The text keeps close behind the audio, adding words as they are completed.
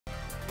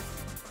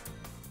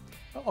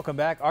Welcome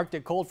back.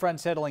 Arctic cold front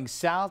settling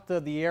south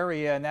of the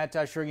area, and that's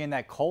ushering in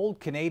that cold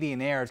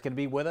Canadian air. It's going to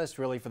be with us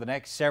really for the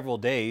next several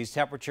days.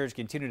 Temperatures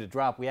continue to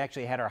drop. We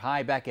actually had our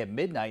high back at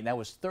midnight, and that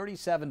was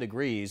 37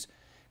 degrees.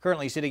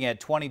 Currently sitting at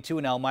 22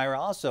 in Elmira,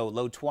 also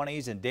low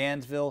 20s in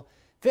Dansville,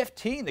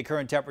 15 the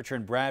current temperature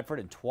in Bradford,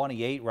 and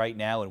 28 right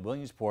now in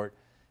Williamsport.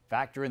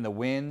 Factor in the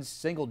winds,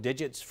 single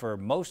digits for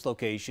most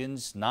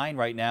locations, 9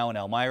 right now in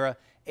Elmira,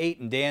 8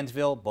 in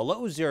Dansville,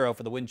 below 0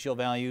 for the wind chill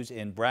values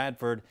in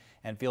Bradford,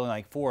 and feeling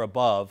like 4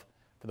 above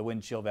for the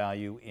wind chill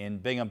value in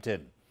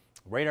Binghamton.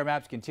 Radar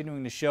maps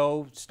continuing to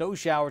show snow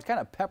showers kind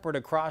of peppered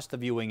across the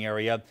viewing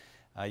area.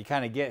 You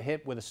kind of get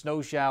hit with a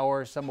snow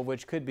shower, some of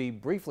which could be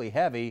briefly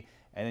heavy,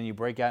 and then you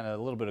break out in a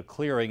little bit of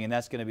clearing, and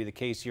that's going to be the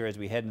case here as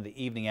we head into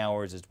the evening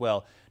hours as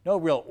well. No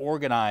real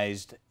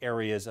organized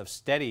areas of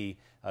steady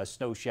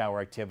snow shower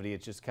activity.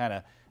 It just kind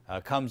of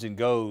comes and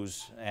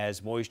goes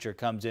as moisture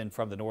comes in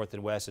from the north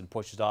and west and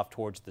pushes off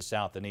towards the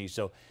south and east.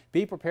 So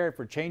be prepared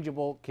for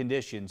changeable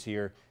conditions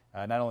here,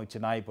 not only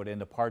tonight but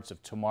into parts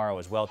of tomorrow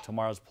as well.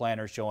 Tomorrow's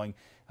planner showing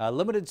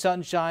limited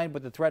sunshine,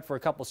 but the threat for a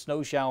couple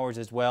snow showers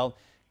as well.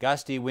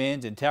 Gusty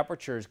winds and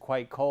temperatures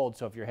quite cold.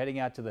 So if you're heading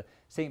out to the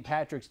St.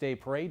 Patrick's Day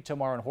parade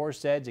tomorrow in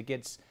Horseheads, it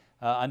gets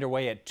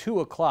underway at 2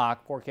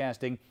 o'clock,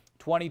 forecasting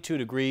 22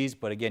 degrees.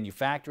 But again, you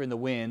factor in the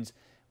winds.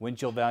 Wind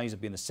chill values will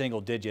be in the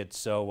single digits.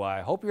 So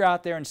I hope you're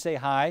out there and say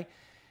hi,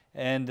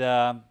 and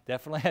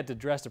definitely had to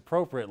dress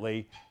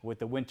appropriately with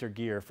the winter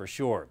gear for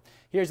sure.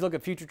 Here's a look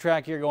at future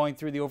track here going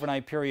through the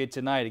overnight period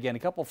tonight. Again, a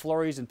couple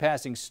flurries and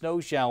passing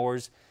snow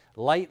showers.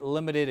 Light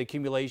limited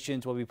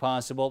accumulations will be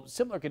possible.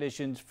 Similar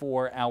conditions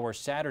for our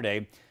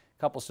Saturday.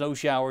 A couple snow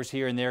showers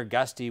here and there,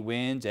 gusty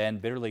winds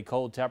and bitterly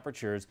cold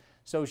temperatures.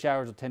 Snow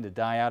showers will tend to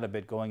die out a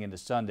bit going into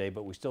Sunday,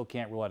 but we still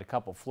can't rule out a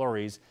couple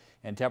flurries,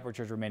 and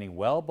temperatures remaining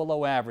well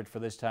below average for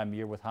this time of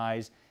year with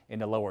highs in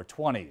the lower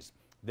 20s.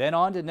 Then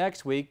on to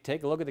next week.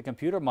 Take a look at the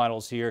computer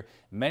models here.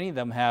 Many of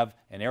them have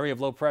an area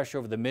of low pressure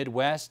over the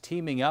Midwest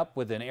teaming up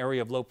with an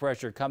area of low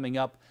pressure coming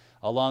up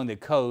along the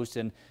coast,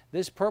 and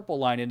this purple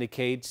line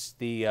indicates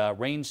the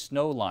rain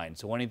snow line.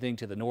 So anything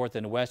to the north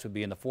and west would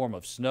be in the form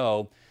of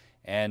snow.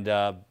 And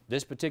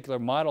this particular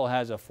model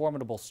has a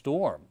formidable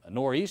storm, a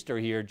nor'easter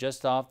here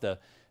just off the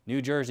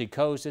New Jersey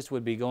coast. This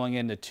would be going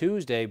into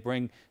Tuesday,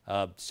 bring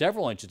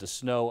several inches of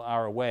snow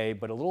our way,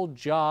 but a little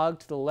jog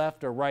to the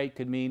left or right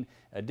could mean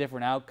a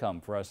different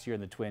outcome for us here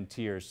in the Twin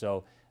Tiers.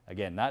 So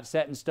again, not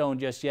set in stone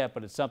just yet,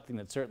 but it's something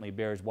that certainly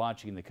bears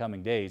watching in the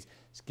coming days.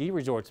 Ski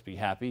resorts will be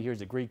happy.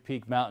 Here's a Greek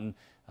Peak Mountain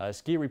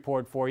ski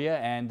report for you,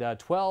 and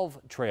 12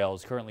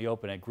 trails currently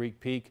open at Greek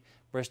Peak,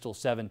 Bristol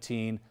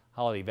 17,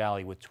 Holiday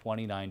Valley with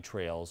 29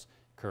 trails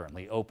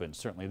currently open.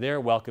 Certainly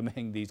they're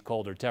welcoming these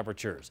colder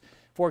temperatures.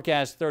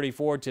 Forecast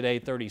 34 today,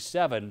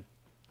 37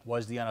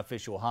 was the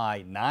unofficial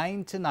high.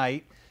 9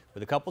 tonight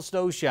with a couple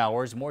snow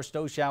showers, more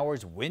snow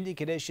showers, windy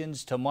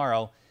conditions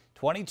tomorrow.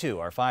 22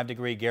 our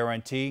 5-degree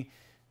guarantee.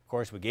 Of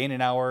course, we gain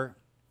an hour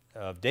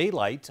of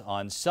daylight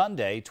on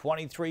Sunday,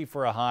 23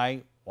 for a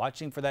high.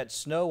 Watching for that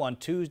snow on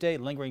Tuesday,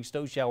 lingering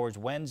snow showers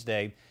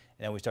Wednesday, and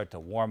then we start to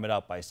warm it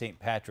up by St.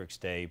 Patrick's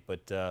Day.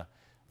 But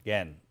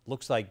again,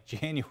 looks like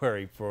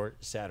January for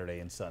Saturday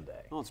and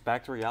Sunday. Well, it's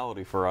back to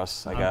reality for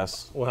us, I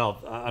guess.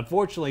 Well,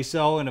 unfortunately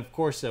so. And of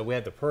course, we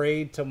have the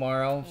parade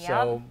tomorrow. Yep.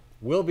 So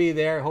we'll be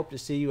there. Hope to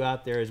see you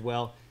out there as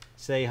well.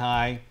 Say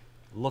hi.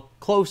 Look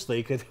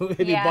closely because we'll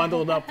be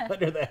bundled up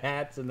under the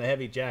hats and the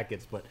heavy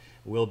jackets, but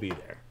we'll be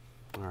there.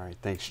 All right.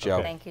 Thanks,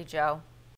 Joe. Thank you, Joe.